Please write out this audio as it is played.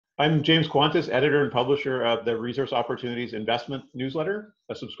I'm James Quantis, editor and publisher of the Resource Opportunities Investment Newsletter,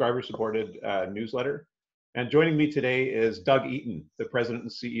 a subscriber-supported newsletter. And joining me today is Doug Eaton, the president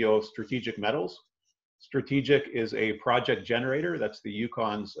and CEO of Strategic Metals. Strategic is a project generator. That's the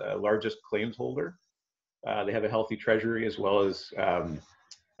Yukon's largest claims holder. They have a healthy treasury as well as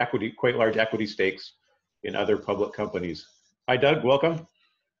quite large equity stakes in other public companies. Hi, Doug. Welcome.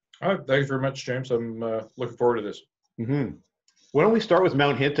 Thanks very much, James. I'm looking forward to this. Mm-hmm. Why don't we start with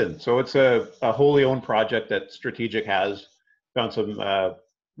Mount Hinton? So it's a wholly owned project that Strategic has found some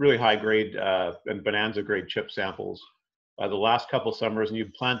really high grade and bonanza grade chip samples the last couple summers, and you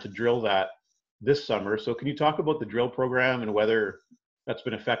plan to drill that this summer. So can you talk about the drill program and whether that's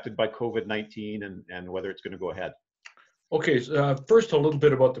been affected by COVID-19 and whether it's going to go ahead? Okay, first a little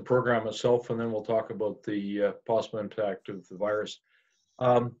bit about the program itself, and then we'll talk about the possible impact of the virus.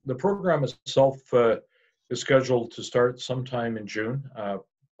 The program itself is scheduled to start sometime in June,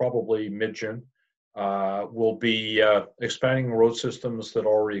 probably mid-June. We'll be expanding road systems that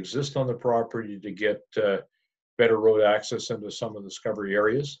already exist on the property to get better road access into some of the discovery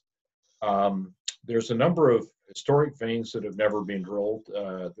areas. There's a number of historic veins that have never been drilled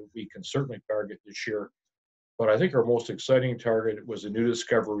that we can certainly target this year. But I think our most exciting target was a new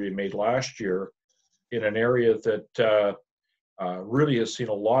discovery we made last year in an area that really has seen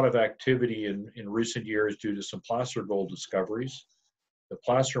a lot of activity in recent years due to some placer gold discoveries. The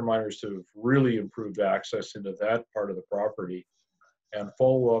placer miners have really improved access into that part of the property, and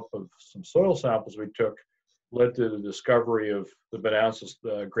follow-up of some soil samples we took led to the discovery of the bonanza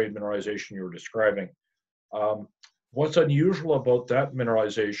grade mineralization you were describing. What's unusual about that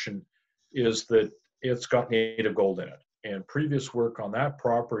mineralization is that it's got native gold in it, and previous work on that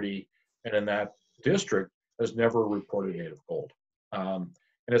property and in that district has never reported native gold.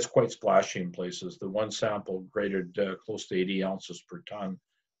 And it's quite splashy in places. The one sample graded close to 80 ounces per ton,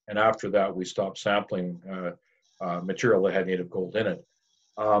 and after that we stopped sampling material that had native gold in it.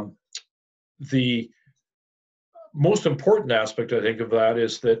 The most important aspect, I think, of that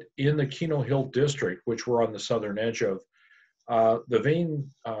is that in the Keno Hill district, which we're on the southern edge of, the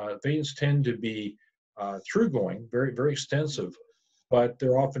veins tend to be through-going, very, very extensive, but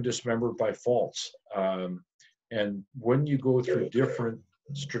they're often dismembered by faults. And when you go through different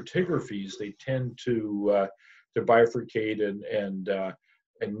stratigraphies, they tend to bifurcate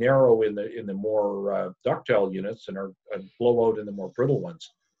and narrow in the more ductile units and blow out in the more brittle ones.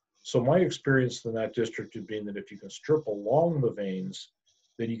 So my experience in that district has been that if you can strip along the veins,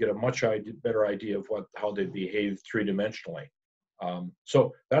 then you get a much better idea of how they behave three-dimensionally.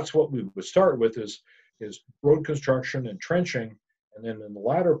 So that's what we would start with is road construction and trenching, and then in the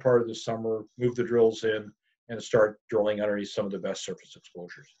latter part of the summer, move the drills in and start drilling underneath some of the best surface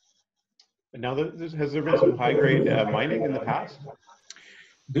exposures. And now, has there been some high-grade mining in the past?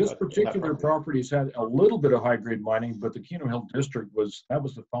 This particular property's had a little bit of high-grade mining, but the Keno Hill district was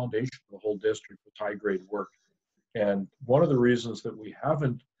the foundation of the whole district with high-grade work. And one of the reasons that we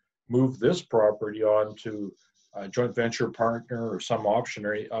haven't moved this property on to a joint venture partner or some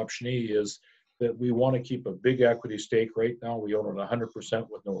optionee is that we want to keep a big equity stake. Right now, we own it 100%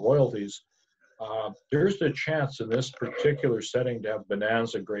 with no royalties. There's a chance in this particular setting to have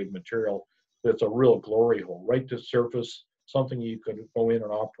bonanza grade material that's a real glory hole, right to surface, something you could go in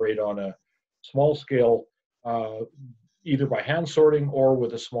and operate on a small scale, either by hand sorting or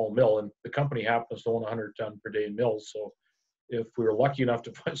with a small mill. And the company happens to own a 100-ton per day mill. So if we were lucky enough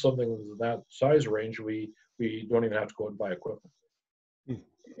to find something in that size range, we don't even have to go and buy equipment.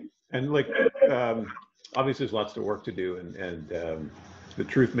 And obviously there's lots of work to do and the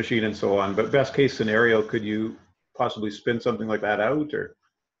truth machine and so on, but best case scenario, could you possibly spin something like that out, or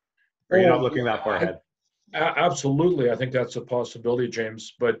are you not looking that far ahead? Absolutely. I think that's a possibility,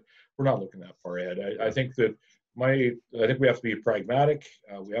 James, but we're not looking that far ahead. I think we have to be pragmatic.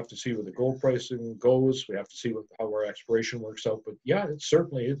 We have to see where the gold pricing goes. We have to see how our exploration works out. But yeah, it's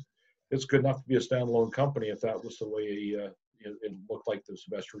good enough to be a standalone company if that was the way it looked like this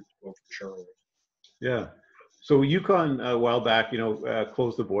the best route to go for the shareholders. Yeah. So Yukon a while back,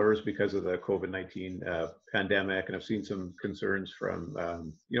 closed the borders because of the COVID-19 pandemic, and I've seen some concerns from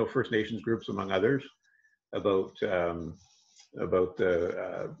First Nations groups, among others, about the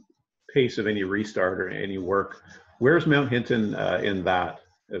pace of any restart or any work. Where's Mount Hinton in that,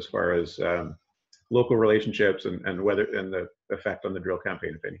 as far as local relationships and whether and the effect on the drill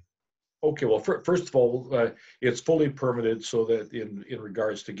campaign, if any? Okay, well, first of all, it's fully permitted, so that in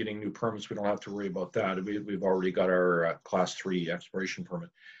regards to getting new permits, we don't have to worry about that. We've already got our Class 3 exploration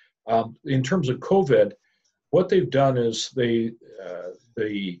permit. In terms of COVID, what they've done is the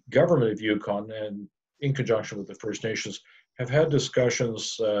government of Yukon, and in conjunction with the First Nations, have had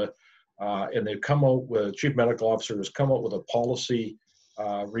discussions, and they've come out with, chief medical officer has come out with a policy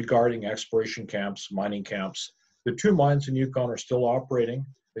regarding exploration camps, mining camps. The 2 mines in Yukon are still operating.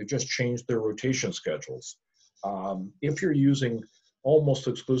 They've just changed their rotation schedules. If you're using almost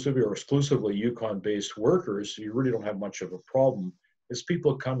exclusively or exclusively Yukon-based workers, you really don't have much of a problem. It's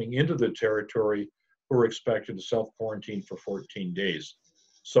people coming into the territory who are expected to self-quarantine for 14 days.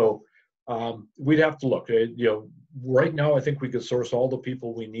 So we'd have to look. Right now, I think we could source all the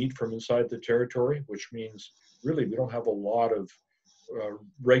people we need from inside the territory, which means really we don't have a lot of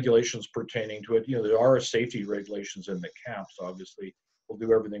regulations pertaining to it. There are safety regulations in the camps, obviously. We'll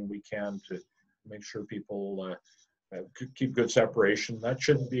do everything we can to make sure people keep good separation. That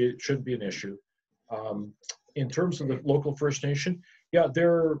shouldn't be an issue. In terms of the local First Nation, yeah,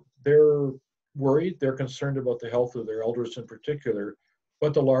 they're worried. They're concerned about the health of their elders in particular,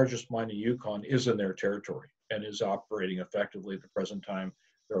 but the largest mine in Yukon is in their territory and is operating effectively at the present time.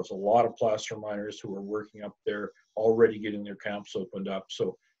 There's a lot of placer miners who are working up there, already getting their camps opened up. So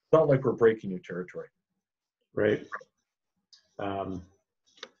it's not like we're breaking new territory. Right.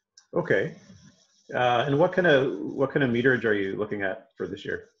 Okay. And what kind of meterage are you looking at for this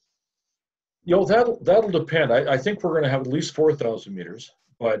year? That'll depend. I think we're going to have at least 4,000 meters,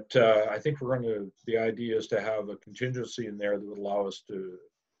 but I think the idea is to have a contingency in there that would allow us to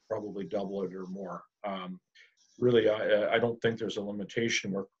probably double it or more. Really, I don't think there's a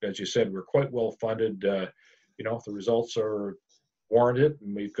limitation. As you said, we're quite well funded. If the results are warranted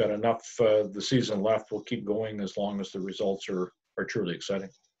and we've got enough the season left, we'll keep going as long as the results are truly exciting.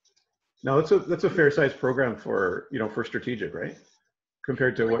 No, that's a fair sized program for strategic, right?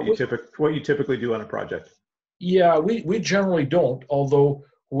 Compared to what you typically do on a project. Yeah, we generally don't. Although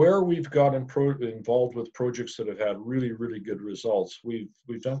where we've got involved with projects that have had really, really good results, we've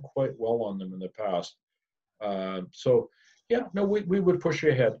done quite well on them in the past. So yeah, no, we would push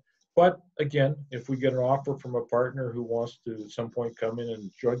ahead. But again, if we get an offer from a partner who wants to at some point come in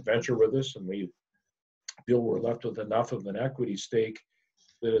and joint venture with us, and we feel we're left with enough of an equity stake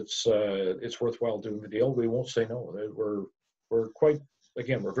that it's worthwhile doing the deal, we won't say no. We're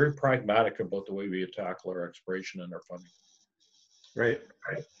very pragmatic about the way we tackle our exploration and our funding. Right.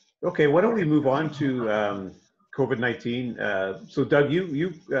 Okay, why don't we move on to COVID-19? So Doug,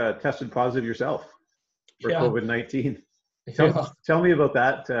 you tested positive yourself for COVID-19. Tell me about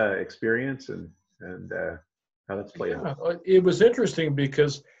that experience and how that's played out. It was interesting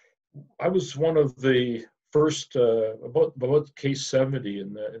because I was one of the first, about case 70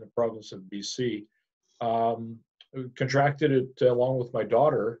 in the province of BC. Contracted it along with my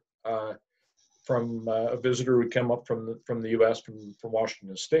daughter from a visitor who came up from the U.S. from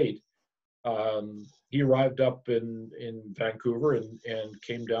Washington State. He arrived up in Vancouver and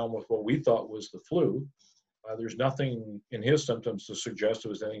came down with what we thought was the flu. There's nothing in his symptoms to suggest it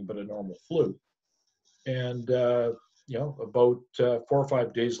was anything but a normal flu. And about 4 or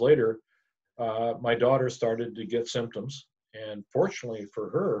 5 days later, my daughter started to get symptoms. And fortunately for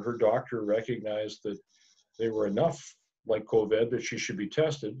her doctor recognized that they were enough like COVID that she should be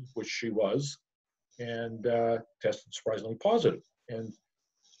tested, which she was, and tested surprisingly positive. And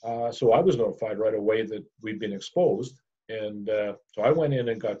so I was notified right away that we'd been exposed. And so I went in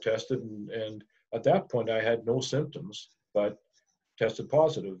and got tested. And at that point, I had no symptoms, but tested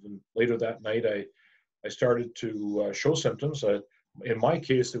positive. And later that night, I started to show symptoms. In my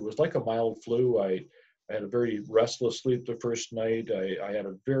case, it was like a mild flu. I had a very restless sleep the first night. I had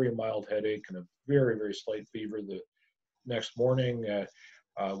a very mild headache and a very, very slight fever the next morning.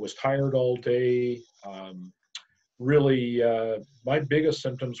 Was tired all day. Really, my biggest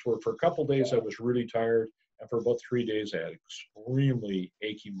symptoms were for a couple days I was really tired, and for about 3 days I had extremely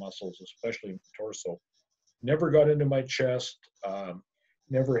achy muscles, especially in the torso. Never got into my chest.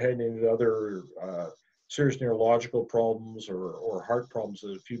 Never had any other serious neurological problems or heart problems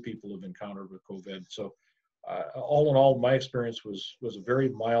that a few people have encountered with COVID. So all in all, my experience was a very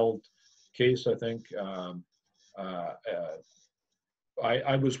mild case, I think.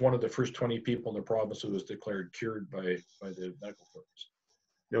 I was one of the first 20 people in the province who was declared cured by the medical corps.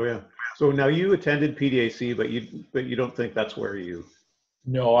 Oh yeah. So now you attended PDAC, but you don't think that's where you?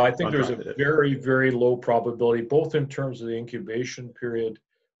 No, I think there's a very, very low probability, both in terms of the incubation period,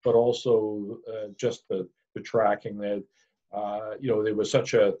 but also just the tracking that, there was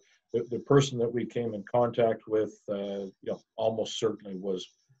such the person that we came in contact with, almost certainly was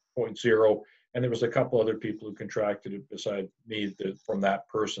 0.0. And there was a couple other people who contracted it beside me from that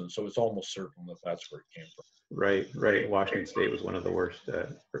person. So it's almost certain that that's where it came from. Right, right. Washington State was one of the worst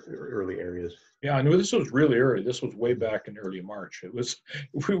early areas. Yeah, I knew this was really early. This was way back in early March. It was,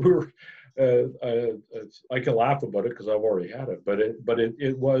 we were, I can laugh about it because I've already had it, but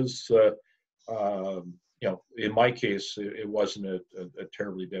it was, in my case, it wasn't a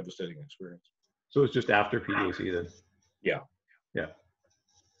terribly devastating experience. So it's just after PDAC then? Yeah. Yeah.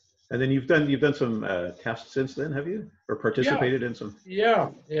 And then you've done some tests since then, have you? Or participated in some? Yeah.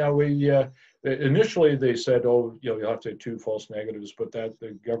 We initially they said, oh, you'll have to have 2 false negatives, but that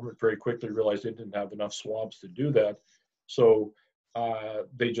the government very quickly realized they didn't have enough swabs to do that. So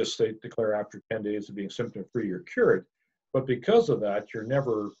they declare after 10 days of being symptom-free, you're cured. But because of that, you're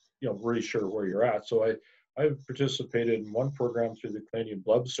never really sure where you're at. So I've participated in one program through the Canadian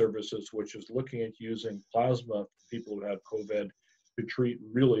Blood Services, which is looking at using plasma for people who had COVID to treat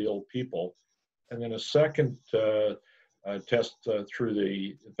really ill people. And then a second test through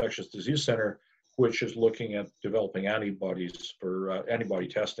the Infectious Disease Center, which is looking at developing antibodies for antibody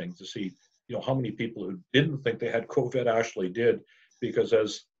testing to see, how many people who didn't think they had COVID actually did, because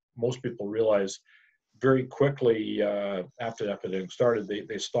as most people realize, very quickly after the epidemic started,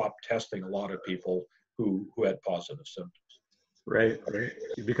 they stopped testing a lot of people who had positive symptoms. Right.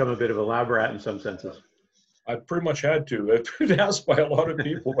 You've become a bit of a lab rat in some senses. I pretty much had to. I've been asked by a lot of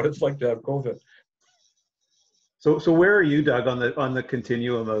people what it's like to have COVID. So where are you, Doug, on the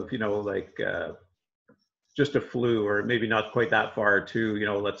continuum of just a flu, or maybe not quite that far to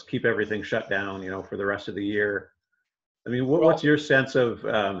let's keep everything shut down for the rest of the year? I mean, what's your sense of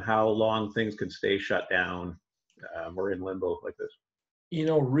how long things can stay shut down or in limbo like this?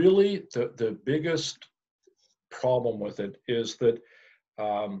 Really, the biggest problem with it is that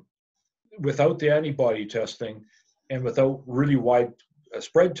without the antibody testing and without really wide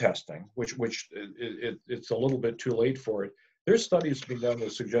spread testing, which it's a little bit too late for it, there's studies being done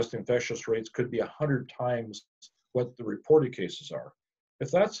that suggest infectious rates could be 100 times what the reported cases are. If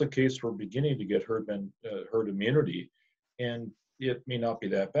that's the case, we're beginning to get herd immunity, and it may not be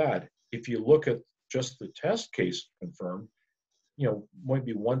that bad. If you look at just the test case confirmed, might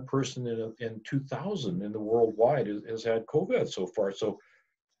be one person in 2,000 in the worldwide has had COVID so far. So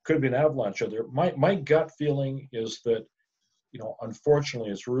could be an avalanche out there. My gut feeling is that,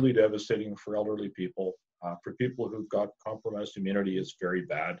 unfortunately, it's really devastating for elderly people. For people who've got compromised immunity, it's very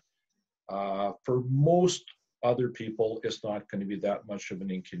bad. For most other people, it's not going to be that much of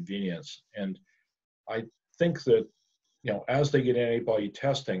an inconvenience. And I think that, as they get antibody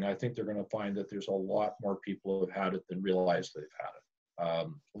testing, I think they're going to find that there's a lot more people who have had it than realize they've had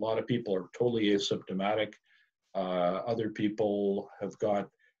it. A lot of people are totally asymptomatic. Other people have got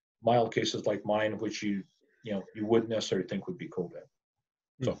mild cases like mine, which you wouldn't necessarily think would be COVID.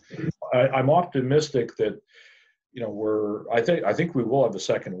 So I'm optimistic that I think we will have a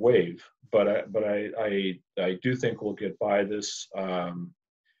second wave, but I do think we'll get by this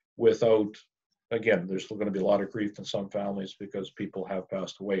without. Again, there's still going to be a lot of grief in some families because people have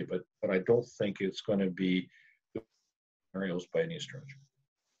passed away, but I don't think it's going to be scenarios by any stretch.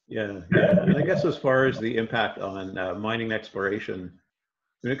 Yeah. And I guess as far as the impact on mining exploration,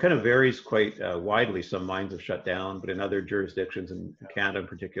 it kind of varies quite widely. Some mines have shut down, but in other jurisdictions, in Canada in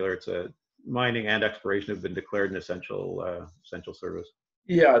particular, mining and exploration have been declared an essential service.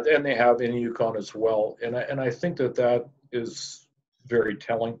 Yeah, and they have in Yukon as well, and I think that is very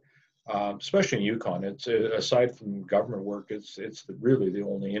telling. Especially in Yukon, it's aside from government work, it's really the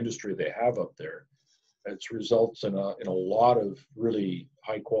only industry they have up there. It results in a lot of really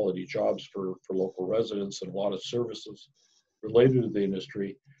high quality jobs for local residents and a lot of services related to the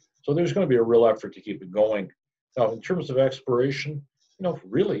industry. So there's going to be a real effort to keep it going. Now, in terms of exploration,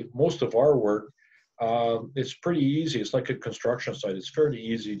 really most of our work, it's pretty easy. It's like a construction site. It's fairly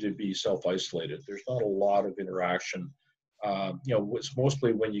easy to be self-isolated. There's not a lot of interaction. It's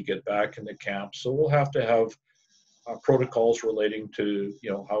mostly when you get back in the camp. So we'll have to have protocols relating to,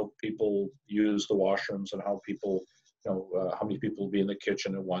 how people use the washrooms and how people, how many people will be in the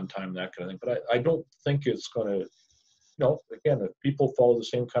kitchen at one time, that kind of thing. But I don't think it's going to, again, if people follow the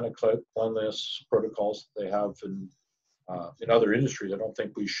same kind of cleanliness protocols that they have in other industries, I don't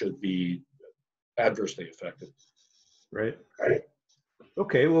think we should be adversely affected. Right.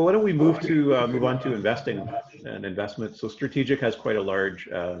 Okay, well, why don't we move on to investing and investment. So Strategic has quite a large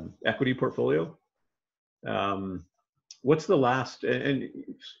equity portfolio. What's the last, and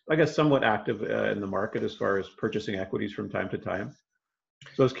I guess somewhat active in the market as far as purchasing equities from time to time.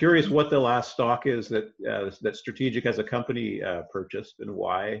 So I was curious what the last stock is that Strategic as a company purchased and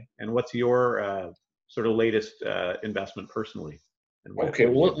why, and what's your sort of latest investment personally? Okay,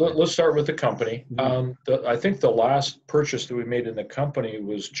 well, let's start with the company. I think the last purchase that we made in the company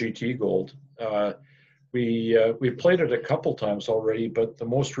was GT Gold. we played it a couple times already, but the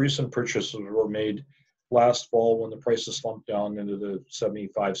most recent purchases were made last fall when the prices slumped down into the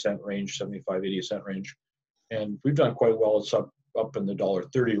 75-cent range, 75, 80-cent range. And we've done quite well. It's up in the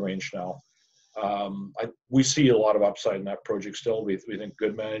 $1.30 range now. We see a lot of upside in that project still. We think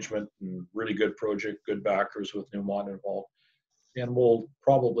good management and really good project, good backers with Newmont involved. And we'll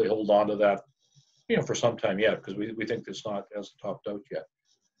probably hold on to that, for some time yet, because we think it's not as topped out yet.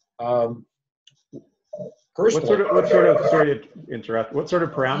 Personally, sorry to interrupt, what sort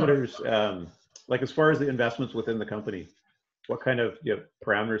of parameters, like as far as the investments within the company, what kind of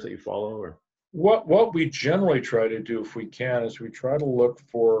parameters that you follow? Or what we generally try to do, if we can, is we try to look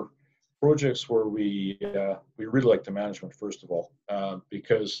for projects where we really like the management, first of all,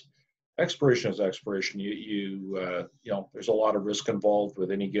 because exploration is exploration. There's a lot of risk involved with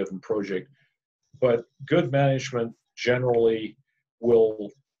any given project, but good management generally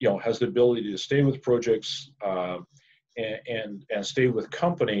will, has the ability to stay with projects and stay with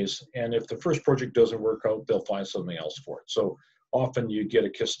companies. And if the first project doesn't work out, they'll find something else for it. So often you get a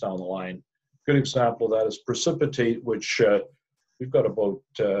kiss down the line. Good example of that is Precipitate, which we've got about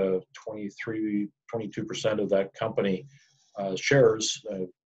 22% of that company shares,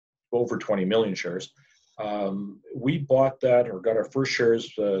 over 20 million shares. We bought that, or got our first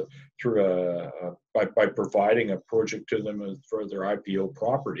shares through by providing a project to them for their IPO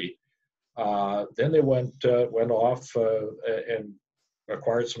property. Then they went off and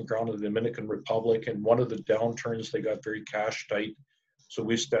acquired some ground in the Dominican Republic. And one of the downturns, they got very cash tight. So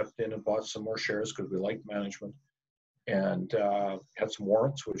we stepped in and bought some more shares because we liked management, and had some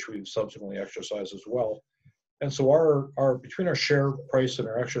warrants, which we've subsequently exercised as well. And so our between our share price and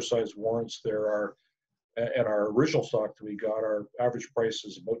our exercise warrants, and our original stock that we got, our average price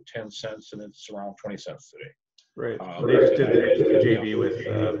is about 10 cents, and it's around 20 cents today. Right. They just did the JV with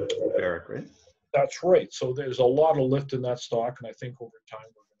Barrick, right? That's right. So there's a lot of lift in that stock, and I think over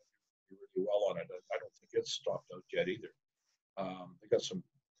time we're going to do really well on it. I don't think it's stopped out yet either. They got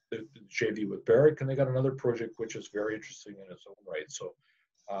the JV with Barrick, and they got another project which is very interesting in its own right. So,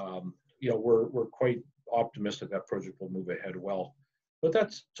 we're quite optimistic that project will move ahead well. But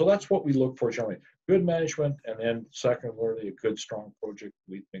that's what we look for generally: good management, and then secondly, a good, strong project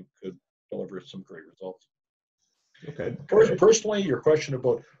we think could deliver some great results. Okay. Personally, your question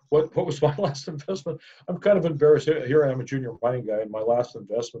about what was my last investment, I'm kind of embarrassed. Here I am, a junior mining guy, and my last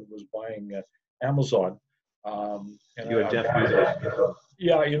investment was buying Amazon. And you had Jeff Bezos.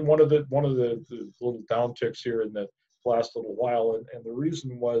 Yeah, in one of the little downticks here in the last little while, and the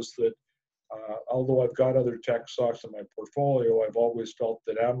reason was that although I've got other tech stocks in my portfolio, I've always felt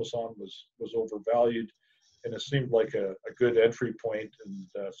that Amazon was overvalued, and it seemed like a good entry point, and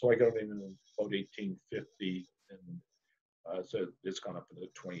so I got it in about 1850, and so it's gone up into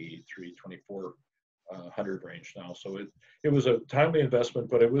the 23, 2400 range now. So it was a timely investment,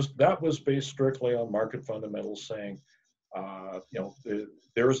 but that was based strictly on market fundamentals, saying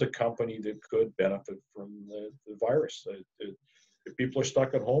there is a company that could benefit from the virus. If people are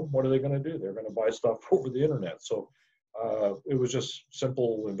stuck at home, what are they going to do? They're going to buy stuff over the internet. So it was just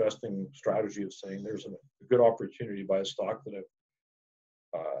simple investing strategy of saying there's a good opportunity to buy a stock that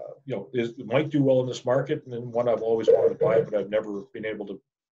it might do well in this market, and then one I've always wanted to buy, but I've never been able to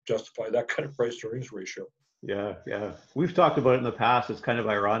justify that kind of price to earnings ratio. Yeah. We've talked about it in the past. It's kind of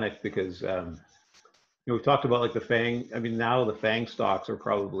ironic because we've talked about like the FANG. I mean, now the FANG stocks are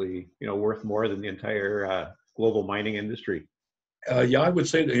probably worth more than the entire global mining industry. I would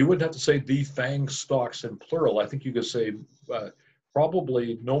say that you wouldn't have to say the FANG stocks in plural. I think you could say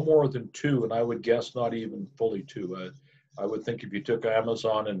probably no more than two, and I would guess not even fully two. I would think if you took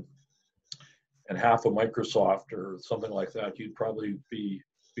Amazon and half of Microsoft or something like that, you'd probably be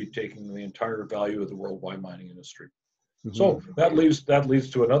taking the entire value of the worldwide mining industry. Mm-hmm. So that leads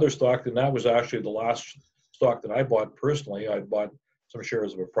to another stock, and that was actually the last stock that I bought personally. I bought some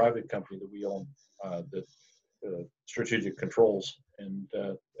shares of a private company that we own, that Strategic Controls, and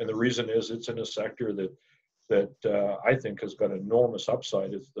the reason is it's in a sector that I think has got enormous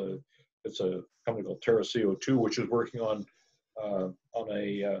upside. It's a company called Terra CO2, which is working on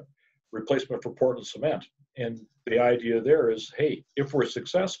a replacement for Portland cement. And the idea there is, hey, if we're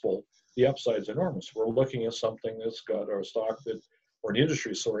successful, the upside's enormous. We're looking at something that's got, or a stock that, or an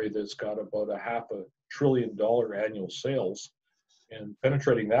industry, sorry, that's got about $500 billion annual sales, and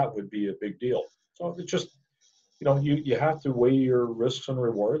penetrating that would be a big deal. So it's just, you have to weigh your risks and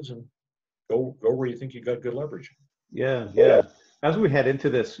rewards and go where you think you got good leverage. Yeah. As we head into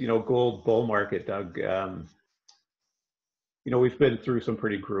this, gold bull market, Doug, we've been through some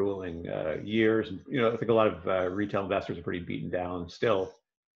pretty grueling years. I think a lot of retail investors are pretty beaten down still.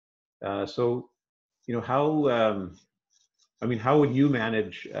 So, you know, I mean, how would you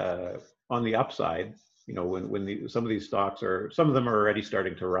manage on the upside? You know, when some of these stocks some of them are already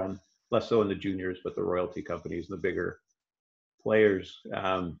starting to run, less so in the juniors, but the royalty companies and the bigger players. You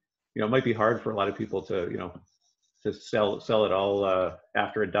know, it might be hard for a lot of people to, you know, to sell it all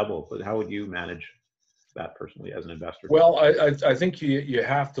after a double. But how would you manage that personally as an investor? Well, I think you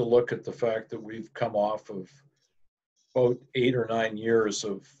have to look at the fact that we've come off of about 8 or 9 years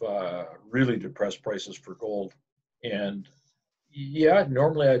of really depressed prices for gold, and yeah,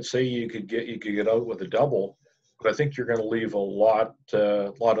 normally I'd say you could get out with a double, but I think you're going to leave a lot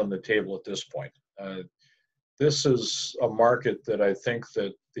on the table at this point. This is a market that I think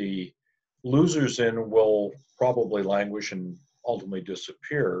that the losers in will probably languish and ultimately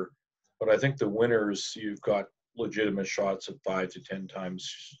disappear, but I think the winners, you've got legitimate shots at 5 to 10 times,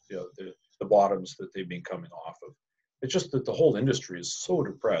 you know, the bottoms that they've been coming off of. It's just that the whole industry is so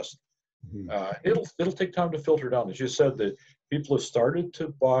depressed. It'll take time to filter down. As you said, that people have started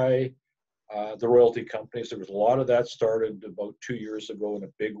to buy the royalty companies. There was a lot of that started about 2 years ago in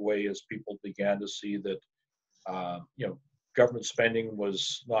a big way as people began to see that you know, government spending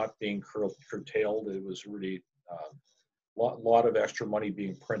was not being curtailed. It was really a lot of extra money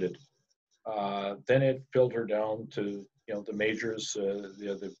being printed. Then it filtered down to, you know, the majors,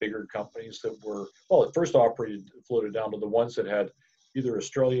 the bigger companies that were, well, at first floated down to the ones that had either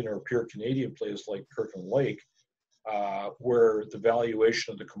Australian or pure Canadian plays like Kirkland Lake, where the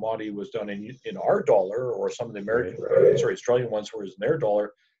valuation of the commodity was done in our dollar, or some of the American, Australian ones were in their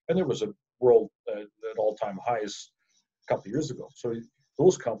dollar, and there was a world at all-time highs a couple of years ago. So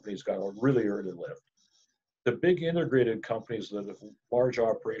those companies got a really early lift. The big integrated companies that have large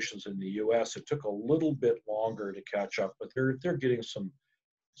operations in the U.S., it took a little bit longer to catch up, but they're getting some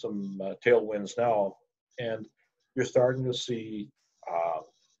tailwinds now, and you're starting to see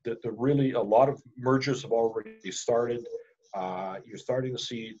that really a lot of mergers have already started. You're starting to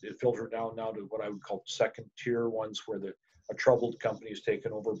see it filter down now to what I would call second tier ones, where a troubled company is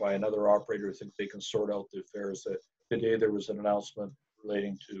taken over by another operator who think they can sort out the affairs. Today there was an announcement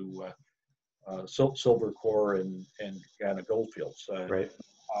relating to Silvercore and Ghana Goldfields. Right.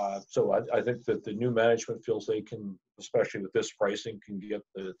 So I think that the new management feels they can, especially with this pricing, can get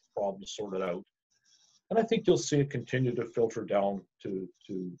the problems sorted out. And I think you'll see it continue to filter down to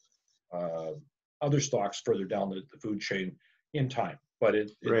other stocks further down the food chain in time. But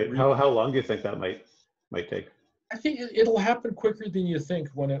right. Really, how long do you think that might take? I think it'll happen quicker than you think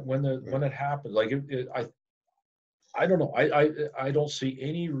when it happens. Like I don't know. I don't see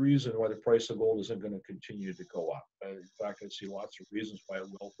any reason why the price of gold isn't going to continue to go up. In fact, I see lots of reasons why it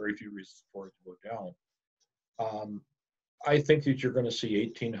will. Very few reasons for it to go down. I think that you're going to see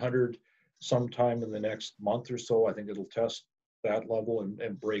 1,800 sometime in the next month or so. I think it'll test that level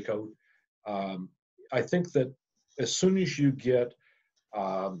and break out. I think that as soon as you get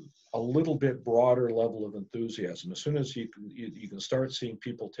a little bit broader level of enthusiasm, as soon as you can start seeing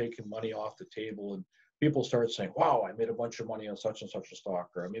people taking money off the table, and people start saying, wow, I made a bunch of money on such and such a stock,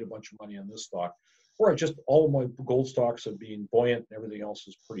 or I made a bunch of money on this stock, or all of my gold stocks have been buoyant and everything else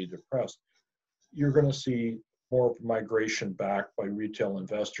is pretty depressed, you're going to see more migration back by retail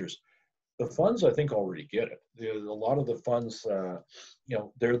investors. The funds, I think, already get it. A lot of the funds, you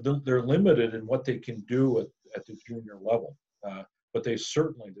know, they're limited in what they can do at the junior level. But there's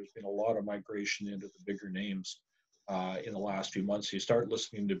been a lot of migration into the bigger names in the last few months. You start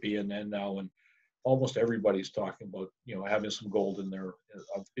listening to BNN now, and almost everybody's talking about, you know, having some gold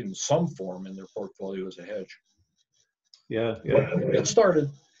in some form in their portfolio as a hedge. Yeah. It started.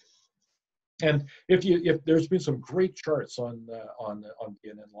 And if there's been some great charts on BNN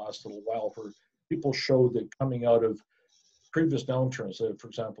in the last little while, where people show that coming out of previous downturns, for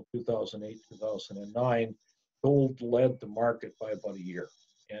example, 2008, 2009, gold led the market by about a year,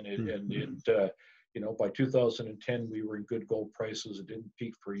 and it you know, by 2010 we were in good gold prices. It didn't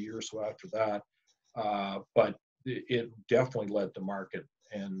peak for a year or so after that, but it definitely led the market.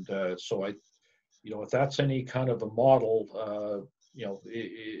 And so you know, if that's any kind of a model, you know,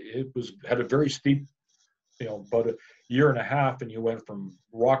 it had a very steep, you know, about a year and a half, and you went from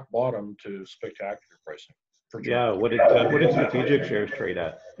rock bottom to spectacular pricing. Yeah, what did strategic shares trade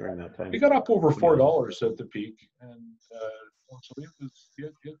at during that time? It got up over $4 at the peak, and so it was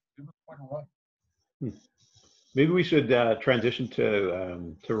quite a run. Maybe we should transition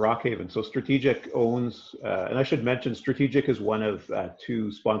to Rockhaven. So Strategic owns, and I should mention, Strategic is one of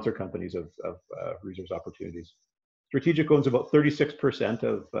two sponsor companies of Resource Opportunities. Strategic owns about 36%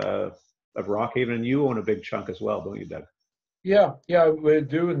 of Rockhaven, and you own a big chunk as well, don't you, Doug? Yeah, we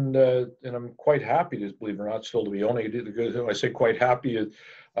do, and I'm quite happy to, believe it or not, still to be owning it. I say quite happy.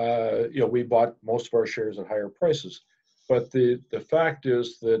 we bought most of our shares at higher prices. But the fact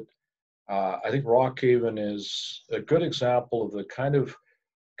is that I think Rockhaven is a good example of the kind of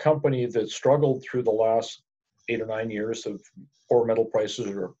company that struggled through the last 8 or 9 years of poor metal prices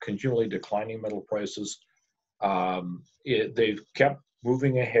or continually declining metal prices. They've kept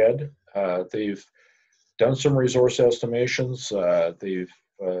moving ahead. They've done some resource estimations. They've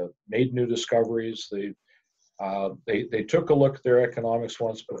made new discoveries. They took a look at their economics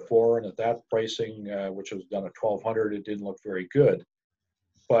once before, and at that pricing, which was done at $1,200, it didn't look very good.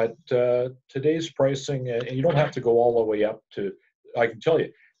 But today's pricing, and you don't have to go all the way up to, I can tell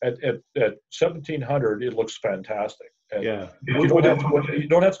you, at $1,700, it looks fantastic. And Yeah. you don't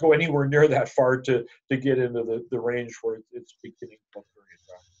have to go anywhere near that far to get into the range where it's beginning to look very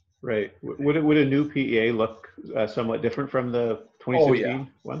attractive. Right. Would a new PEA look somewhat different from the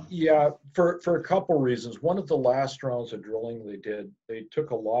 2016 one? Yeah, for a couple reasons. One of the last rounds of drilling they took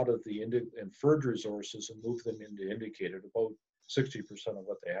a lot of the inferred resources and moved them into indicated, about 60% of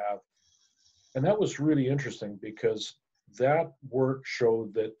what they have. And that was really interesting because that work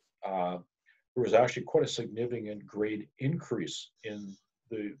showed that there was actually quite a significant grade increase in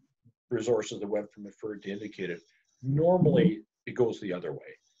the resources that went from inferred to indicated. Normally, it goes the other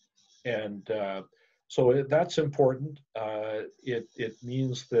way. And so that's important. It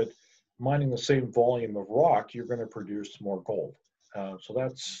means that mining the same volume of rock, you're going to produce more gold. So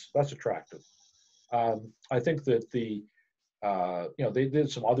that's attractive. I think that they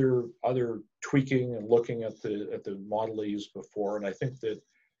did some other tweaking and looking at the model they used before, and I think that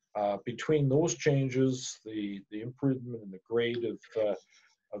between those changes, the improvement in the grade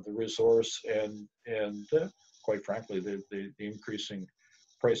of the resource, and quite frankly, the increasing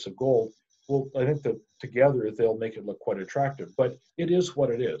price of gold, well, I think that together they'll make it look quite attractive. But it is what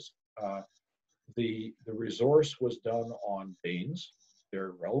it is. The resource was done on veins.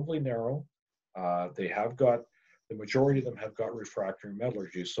 They're relatively narrow. They have got, the majority of them have got refractory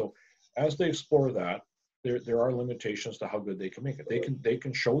metallurgy. So as they explore that, there are limitations to how good they can make it. They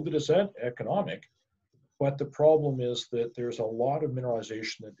can show that it's economic, but the problem is that there's a lot of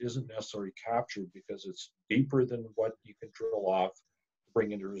mineralization that isn't necessarily captured because it's deeper than what you can drill off,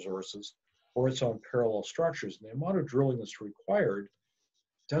 bring into resources, or it's on parallel structures. And the amount of drilling that's required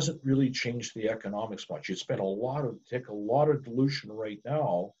doesn't really change the economics much. You spend take a lot of dilution right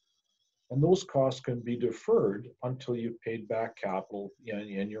now, and those costs can be deferred until you've paid back capital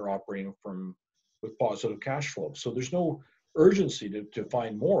and you're operating with positive cash flow. So there's no urgency to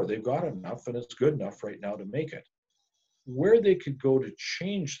find more. They've got enough, and it's good enough right now to make it. Where they could go to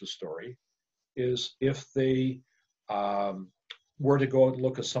change the story is if they were to go and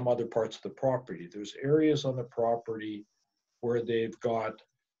look at some other parts of the property. There's areas on the property where they've got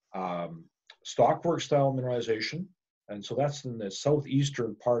stockwork style mineralization. And so that's in the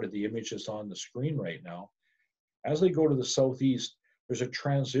southeastern part of the image that's on the screen right now. As they go to the southeast, there's a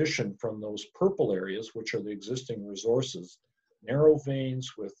transition from those purple areas, which are the existing resources, narrow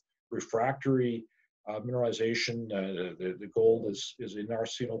veins with refractory mineralization. The gold is in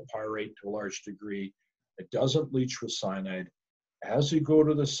arsenopyrite to a large degree. It doesn't leach with cyanide. As you go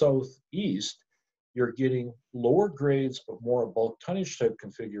to the southeast, you're getting lower grades, but more a bulk tonnage type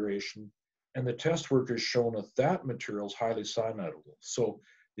configuration. And the test work has shown that that material is highly cyanidable. So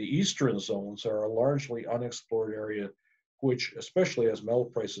the eastern zones are a largely unexplored area, which, especially as metal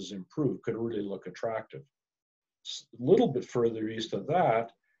prices improve, could really look attractive. A little bit further east of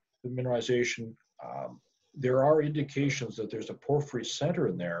that, the mineralization, there are indications that there's a porphyry center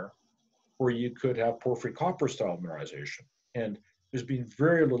in there where you could have porphyry copper style mineralization. And there's been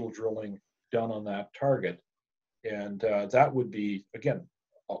very little drilling done on that target. And that would be, again,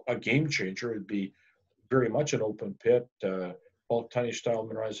 a game changer. It'd be very much an open pit, bulk tonnage style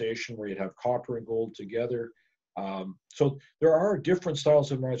mineralization where you'd have copper and gold together. So there are different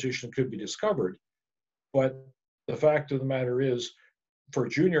styles of mineralization that could be discovered, but the fact of the matter is, for a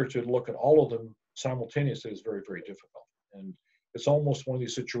junior to look at all of them simultaneously is very, very difficult. And it's almost one of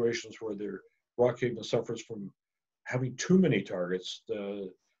these situations where Rockhaven suffers from having too many targets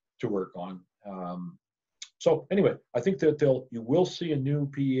to work on. So anyway, I think that you will see a new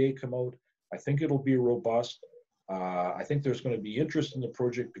PEA come out. I think it'll be robust. I think there's going to be interest in the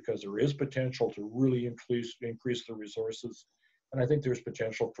project because there is potential to really increase the resources. And I think there's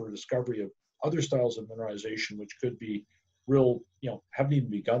potential for discovery of other styles of mineralization, which could be real, haven't even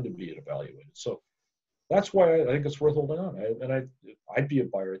begun to be evaluated. So that's why I think it's worth holding on. I'd be a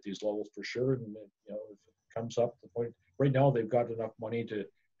buyer at these levels for sure. And if it comes up to the point, right now they've got enough money to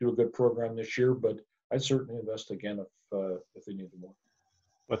do a good program this year, but I'd certainly invest again if they need more.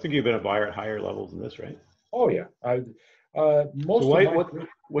 I think you've been a buyer at higher levels than this, right? Oh yeah, So Most of why, my,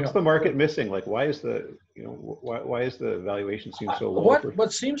 what's yeah. the market missing? Like, why is the, why is the valuation seem so low?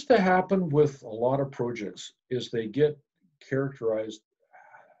 What seems to happen with a lot of projects is they get characterized.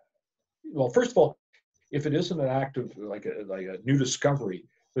 Well, first of all, if it isn't an active like a new discovery,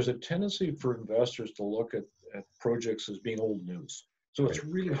 there's a tendency for investors to look at projects as being old news. So it's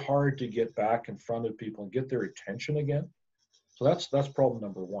really hard to get back in front of people and get their attention again. So that's problem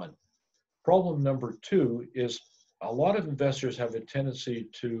number one. Problem number two is a lot of investors have a tendency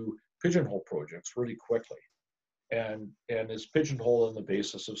to pigeonhole projects really quickly. And is pigeonholed on the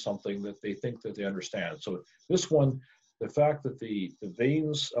basis of something that they think that they understand. So this one, the fact that the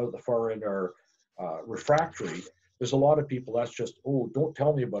veins out the far end are refractory, there's a lot of people that's just, oh, don't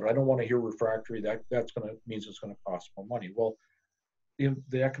tell me about it. I don't want to hear refractory. That's going to means it's going to cost more money. Well,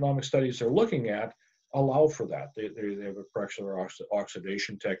 the economic studies they're looking at allow for that. They have a pressure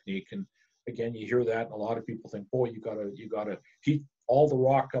oxidation technique, and again, you hear that, and a lot of people think, boy, you gotta heat all the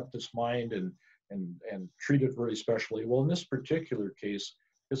rock up this mine and treat it really specially. Well, in this particular case,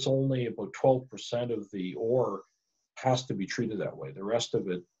 it's only about 12% of the ore has to be treated that way. The rest of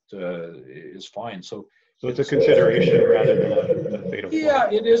it is fine. So it's a consideration rather than a fatal flaw. Yeah,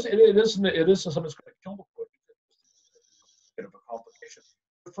 it is. It isn't something that's going to kill the project. It's a bit of a complication.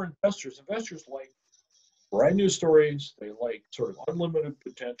 But for investors like brand new stories. They like sort of unlimited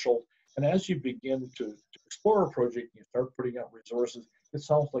potential. And as you begin to explore a project, you start putting out resources, it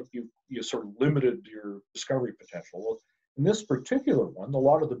sounds like you sort of limited your discovery potential. Well, in this particular one, a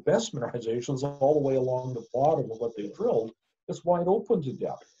lot of the best mineralizations all the way along the bottom of what they drilled is wide open to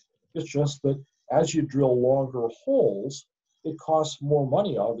depth. It's just that as you drill longer holes, it costs more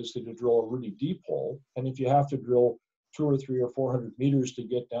money, obviously, to drill a really deep hole. And if you have to drill 200 or 300 or 400 meters to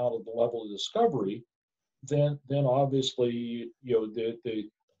get down to the level of discovery, then obviously,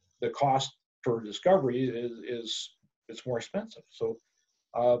 the cost for discovery is it's more expensive. So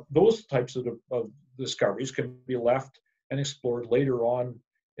those types of discoveries can be left and explored later on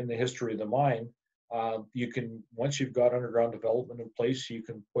in the history of the mine. You can, once you've got underground development in place, you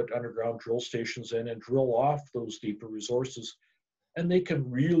can put underground drill stations in and drill off those deeper resources, and they can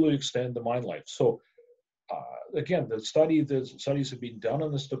really extend the mine life. So again, the studies have been done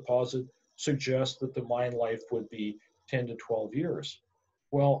on this deposit suggest that the mine life would be 10 to 12 years.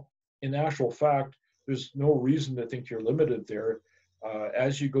 Well, in actual fact, there's no reason to think you're limited there.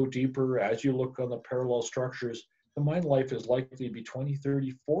 As you go deeper, as you look on the parallel structures, the mine life is likely to be 20,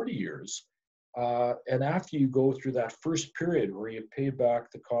 30, 40 years. And after you go through that first period where you pay back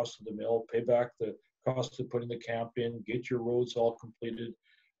the cost of the mill, pay back the cost of putting the camp in, get your roads all completed,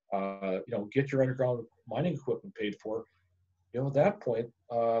 get your underground mining equipment paid for, at that point,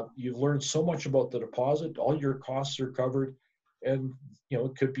 you've learned so much about the deposit, all your costs are covered, and,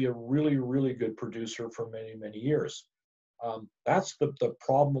 it could be a really, really good producer for many, many years. That's the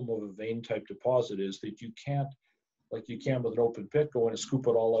problem of a vein type deposit, is that you can't, like you can with an open pit, go in and scoop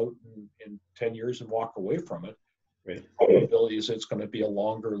it all out in 10 years and walk away from it. Right. The probability is it's going to be a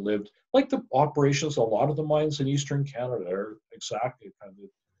longer lived, like the operations, a lot of the mines in Eastern Canada are exactly kind of,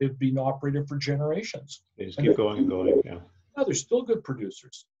 they've been operated for generations. They just keep going and going, yeah. No, they're still good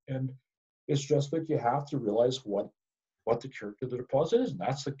producers. And it's just that you have to realize what the character of the deposit is. And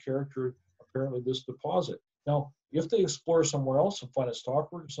that's the character, apparently, of this deposit. Now, if they explore somewhere else and find a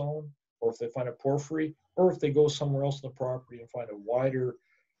stockwork zone, or if they find a porphyry, or if they go somewhere else in the property and find a wider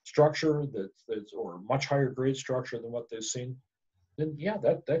structure that's or a much higher grade structure than what they've seen, then yeah,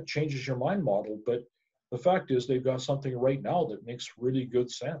 that changes your mine model. But the fact is they've got something right now that makes really good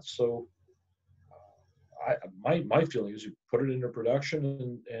sense. So my feeling is you put it into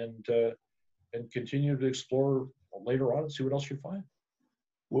production and continue to explore later on and see what else you find.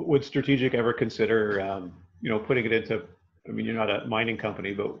 Would Strategic ever consider, putting it into, I mean, you're not a mining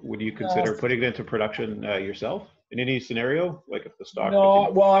company, but would you consider putting it into production yourself in any scenario, like if the stock? No,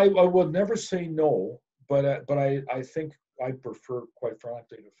 well, I would never say no, but I think I prefer, quite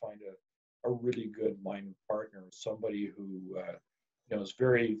frankly, to find a really good mining partner, somebody who is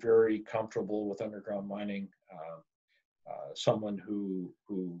very, very comfortable with underground mining, someone who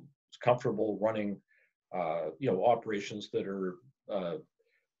is comfortable running, operations that are,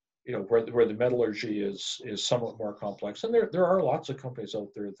 where the metallurgy is somewhat more complex. And there are lots of companies out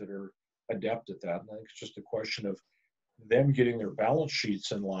there that are adept at that. And I think it's just a question of them getting their balance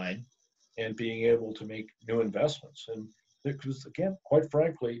sheets in line and being able to make new investments. And because, again, quite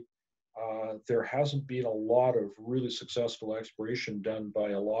frankly, there hasn't been a lot of really successful exploration done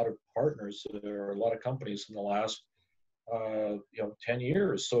by a lot of partners or a lot of companies in the last 10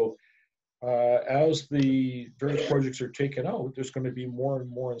 years. So as the various projects are taken out, there's going to be more and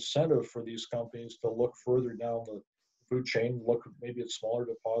more incentive for these companies to look further down the food chain, look maybe at smaller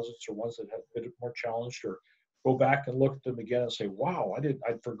deposits or ones that have a bit more challenged, or go back and look at them again and say, wow,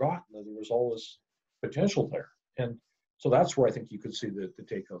 I'd forgotten that there was all this potential there. And so that's where I think you could see the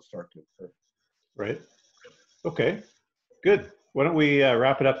takeout start to occur. Right. Okay, good. Why don't we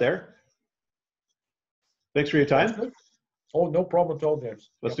wrap it up there? Thanks for your time. Oh, no problem at all, James.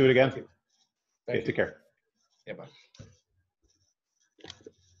 Let's do it again. Thank you. Okay, take care. Yeah, bye.